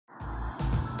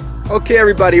Okay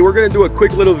everybody, we're going to do a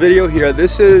quick little video here.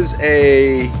 This is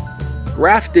a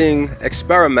grafting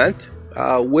experiment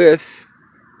with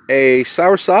a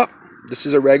Soursop. This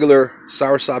is a regular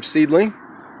Soursop seedling,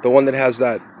 the one that has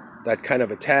that kind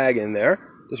of a tag in there.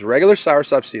 This is a regular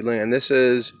Soursop seedling, and this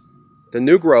is the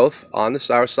new growth on the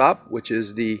Soursop, which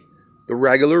is the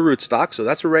regular rootstock. So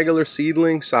that's a regular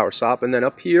seedling Soursop, and then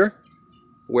up here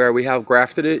where we have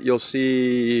grafted it, you'll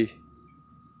see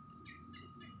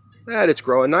that it's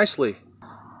growing nicely.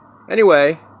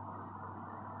 Anyway,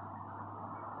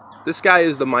 this guy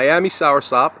is the Miami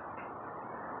Soursop,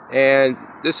 and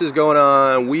this is going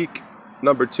on week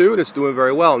number 2, and it's doing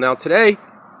very well. Now today,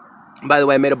 by the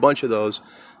way, I made a bunch of those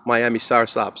Miami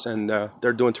Soursops, and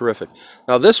they're doing terrific.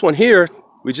 Now this one here,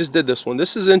 we just did this one.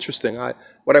 This is interesting.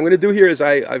 What I'm going to do here is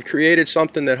I've created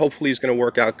something that hopefully is going to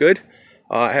work out good.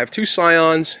 I have 2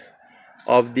 scions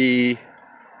of the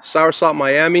Soursop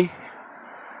Miami.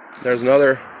 There's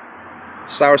another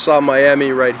Soursop Miami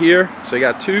right here, so you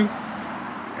got 2.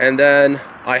 And then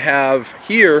I have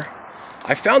here,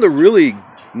 I found a really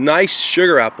nice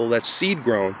sugar apple that's seed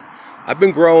grown. I've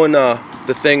been growing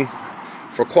the thing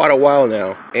for quite a while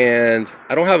now, and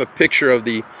I don't have a picture of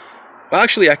the, well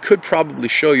actually I could probably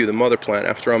show you the mother plant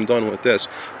after I'm done with this,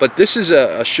 but this is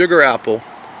a sugar apple.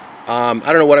 I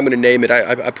don't know what I'm going to name it.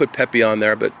 I put Peppy on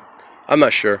there, but I'm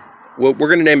not sure. We're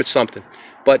going to name it something.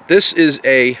 But this is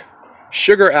a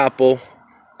sugar apple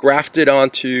grafted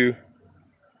onto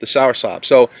the Soursop.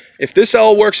 So if this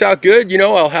all works out good, you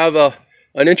know, I'll have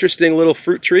an interesting little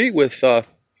fruit tree with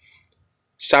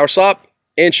Soursop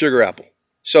and sugar apple.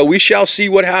 So we shall see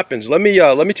what happens. Let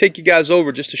me take you guys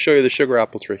over just to show you the sugar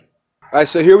apple tree. All right,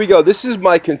 so here we go. This is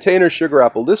my container sugar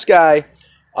apple. This guy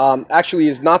actually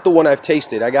is not the one I've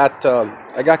tasted. I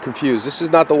got confused. This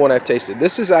is not the one I've tasted.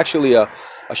 This is actually a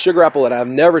sugar apple that I've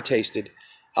never tasted,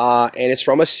 and it's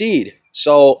from a seed.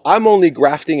 So I'm only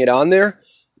grafting it on there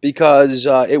because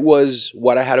it was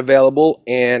what I had available,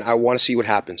 and I want to see what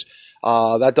happens.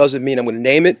 That doesn't mean I'm going to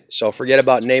name it, so forget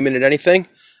about naming it anything.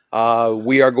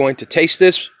 We are going to taste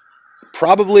this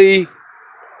probably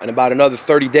in about another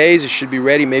 30 days. It should be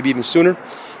ready, maybe even sooner.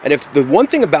 And if the one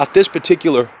thing about this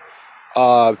particular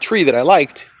tree that I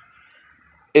liked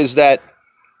is that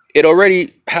it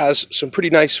already has some pretty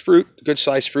nice fruit, good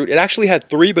sized fruit. It actually had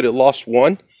 3, but it lost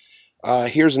 1.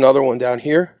 Here's another one down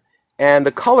here, and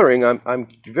the coloring, I'm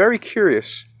very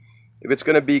curious if it's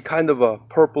going to be kind of a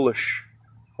purplish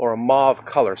or a mauve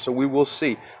color, so we will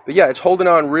see. But yeah, it's holding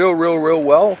on real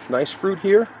well. Nice fruit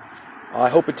here. I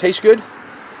hope it tastes good,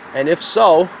 and if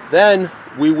so, then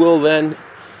we will then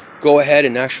go ahead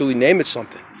and actually name it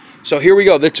something. So here we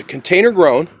go. It's a container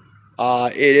grown.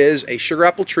 It is a sugar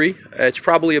apple tree. It's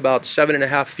probably about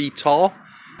 7.5 feet tall.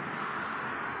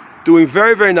 Doing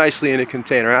very nicely in a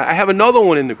container. I have another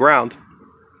one in the ground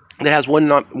that has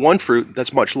one fruit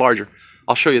that's much larger.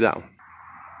 I'll show you that one.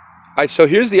 All right, so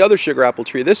here's the other sugar apple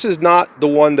tree. This is not the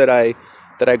one that I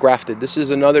grafted. This is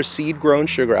another seed-grown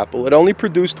sugar apple. It only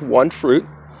produced 1 fruit.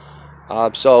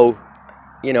 So,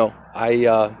 you know,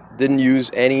 I didn't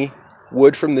use any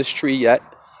wood from this tree yet.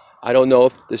 I don't know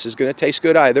if this is going to taste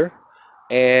good either.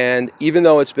 And even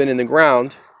though it's been in the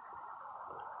ground,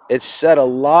 it set a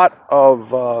lot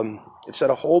of, it set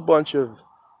a whole bunch of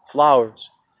flowers.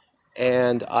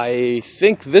 And I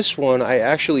think this one, I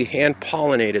actually hand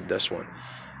pollinated this one.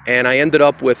 And I ended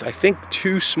up with, I think,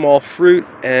 2 small fruit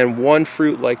and 1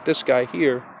 fruit like this guy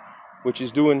here, which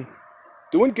is doing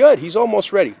good. He's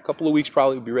almost ready. A couple of weeks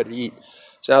probably will be ready to eat.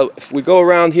 So if we go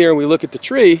around here and we look at the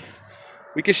tree,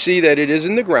 we can see that it is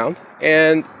in the ground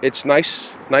and it's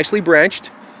nicely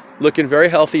branched, looking very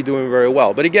healthy, doing very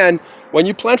well. But again, when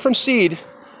you plant from seed,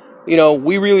 you know,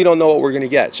 we really don't know what we're going to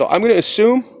get. So I'm going to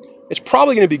assume it's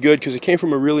probably going to be good because it came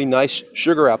from a really nice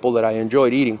sugar apple that I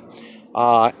enjoyed eating.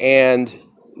 And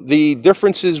the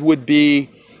differences would be,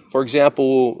 for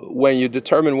example, when you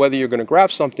determine whether you're going to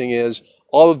graft something, is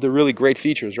all of the really great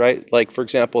features, right? Like, for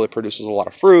example, it produces a lot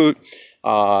of fruit,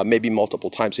 maybe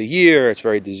multiple times a year. It's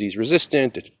very disease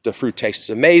resistant. The fruit tastes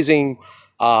amazing.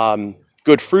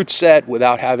 Good fruit set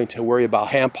without having to worry about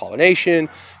hand pollination.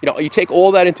 You know, you take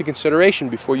all that into consideration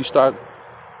before you start,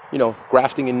 you know,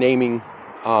 grafting and naming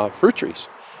fruit trees.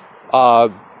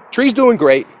 Tree's doing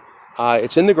great.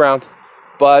 It's in the ground,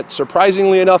 but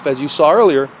surprisingly enough, as you saw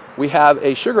earlier, we have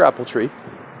a sugar apple tree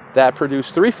that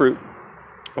produced 3 fruit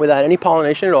without any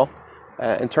pollination at all,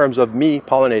 in terms of me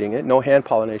pollinating it, no hand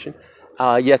pollination.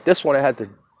 Yet this one I had to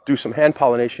do some hand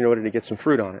pollination in order to get some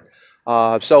fruit on it.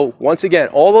 So once again,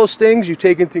 all those things you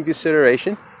take into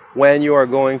consideration when you are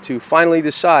going to finally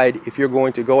decide if you're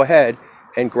going to go ahead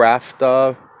and graft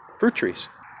fruit trees.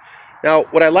 Now,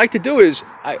 what I like to do is,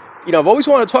 you know, I've always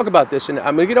wanted to talk about this, and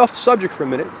I'm going to get off the subject for a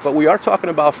minute, but we are talking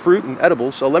about fruit and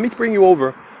edibles, so let me bring you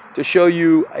over to show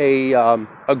you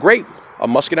a grape, a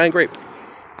Muscadine grape.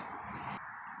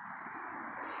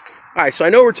 All right, so I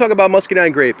know we're talking about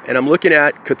Muscadine grape, and I'm looking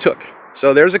at katuk.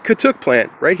 So there's a katuk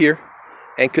plant right here,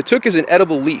 and katuk is an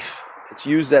edible leaf. It's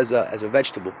used as a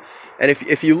vegetable. And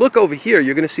if you look over here,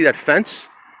 you're going to see that fence,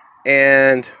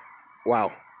 and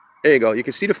wow, there you go. You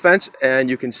can see the fence, and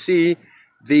you can see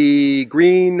the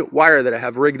green wire that I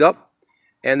have rigged up,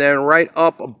 and then right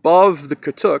up above the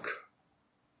katuk,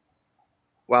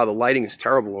 wow, the lighting is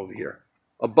terrible over here.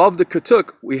 Above the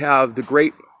katuk, we have the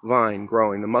grapevine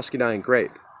growing, the Muscadine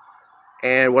grape.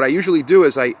 And what I usually do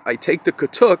is I take the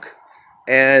katuk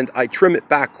and I trim it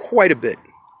back quite a bit.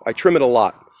 I trim it a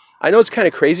lot. I know it's kind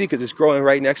of crazy because it's growing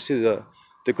right next to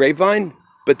the grapevine,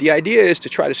 but the idea is to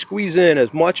try to squeeze in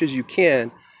as much as you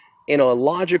can in a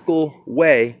logical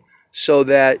way so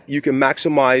that you can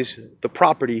maximize the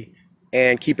property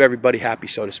and keep everybody happy,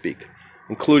 so to speak,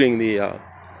 including me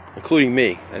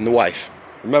and the wife.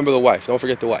 Remember the wife, don't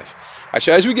forget the wife. All right,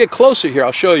 so as we get closer here,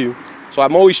 I'll show you. So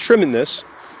I'm always trimming this.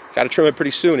 Got to trim it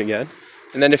pretty soon again.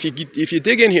 And then if you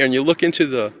dig in here and you look into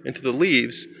the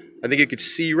leaves, I think you could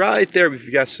see right there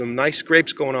we've got some nice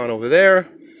grapes going on over there.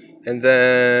 And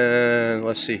then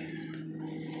let's see.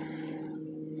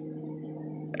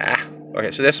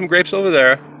 Okay, so there's some grapes over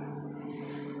there.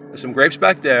 There's some grapes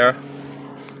back there.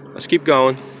 Let's keep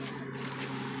going.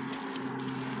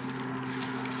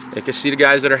 You can see the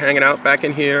guys that are hanging out back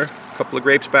in here. A couple of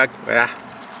grapes back.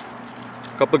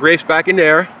 A couple of grapes back in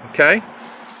there. Okay.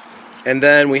 And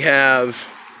then we have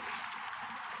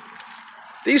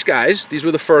these guys. These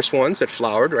were the first ones that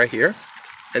flowered right here.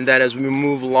 And then as we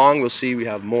move along, we'll see we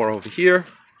have more over here.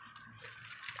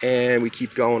 And we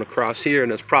keep going across here.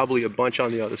 And there's probably a bunch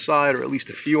on the other side, or at least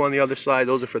a few on the other side.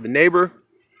 Those are for the neighbor.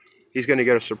 He's going to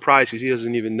get a surprise because he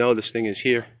doesn't even know this thing is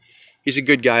here. He's a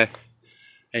good guy.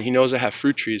 And he knows I have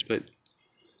fruit trees, but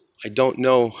I don't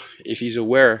know if he's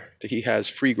aware that he has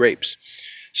free grapes.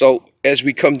 So as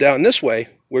we come down this way,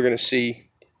 we're going to see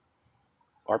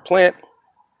our plant,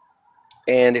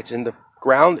 and it's in the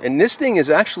ground, and this thing is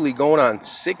actually going on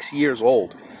 6 years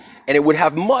old, and it would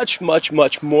have much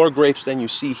more grapes than you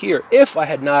see here if I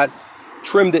had not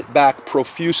trimmed it back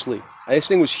profusely. This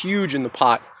thing was huge in the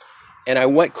pot, and I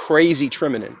went crazy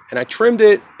trimming it, and I trimmed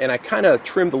it, and I kind of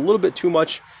trimmed a little bit too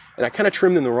much, and I kind of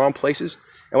trimmed in the wrong places.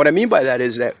 And what I mean by that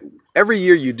is that every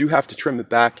year you do have to trim it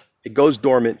back. It goes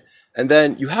dormant, and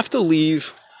then you have to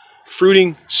leave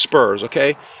fruiting spurs,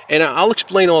 okay? And I'll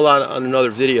explain all that on another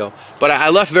video, but I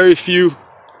left very few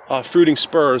fruiting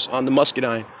spurs on the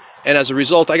Muscadine, and as a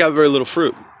result I got very little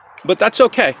fruit. But that's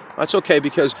okay. That's okay,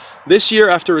 because this year,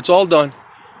 after it's all done,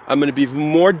 I'm going to be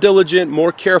more diligent,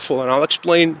 more careful, and I'll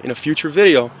explain in a future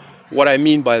video what I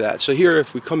mean by that. So here,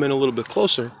 if we come in a little bit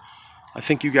closer, I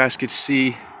think you guys could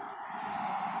see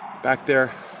back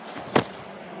there,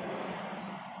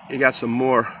 you got some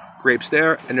more grapes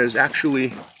there, and there's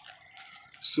actually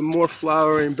some more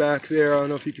flowering back there. I don't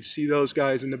know if you can see those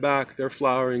guys in the back. They're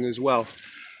flowering as well.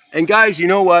 And guys, you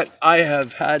know what? I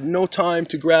have had no time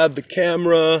to grab the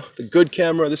camera, the good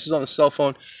camera. This is on a cell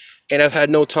phone. And I've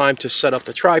had no time to set up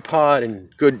the tripod and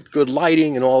good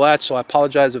lighting and all that. So I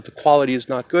apologize if the quality is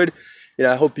not good. You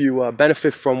know, I hope you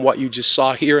benefit from what you just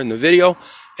saw here in the video.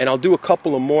 And I'll do a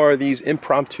couple of more of these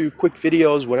impromptu quick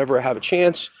videos whenever I have a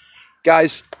chance.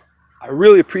 Guys, I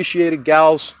really appreciate it,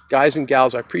 guys and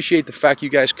gals. I appreciate the fact you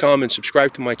guys come and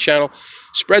subscribe to my channel.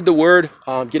 Spread the word.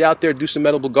 Get out there, do some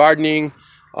edible gardening.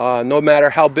 No matter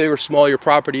how big or small your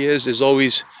property is, there's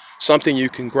always something you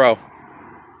can grow.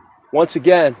 Once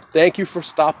again, thank you for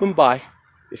stopping by.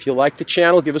 If you like the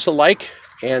channel, give us a like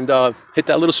and hit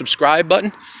that little subscribe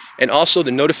button. And also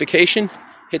the notification,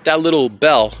 hit that little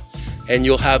bell, and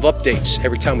you'll have updates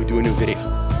every time we do a new video.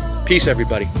 Peace,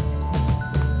 everybody.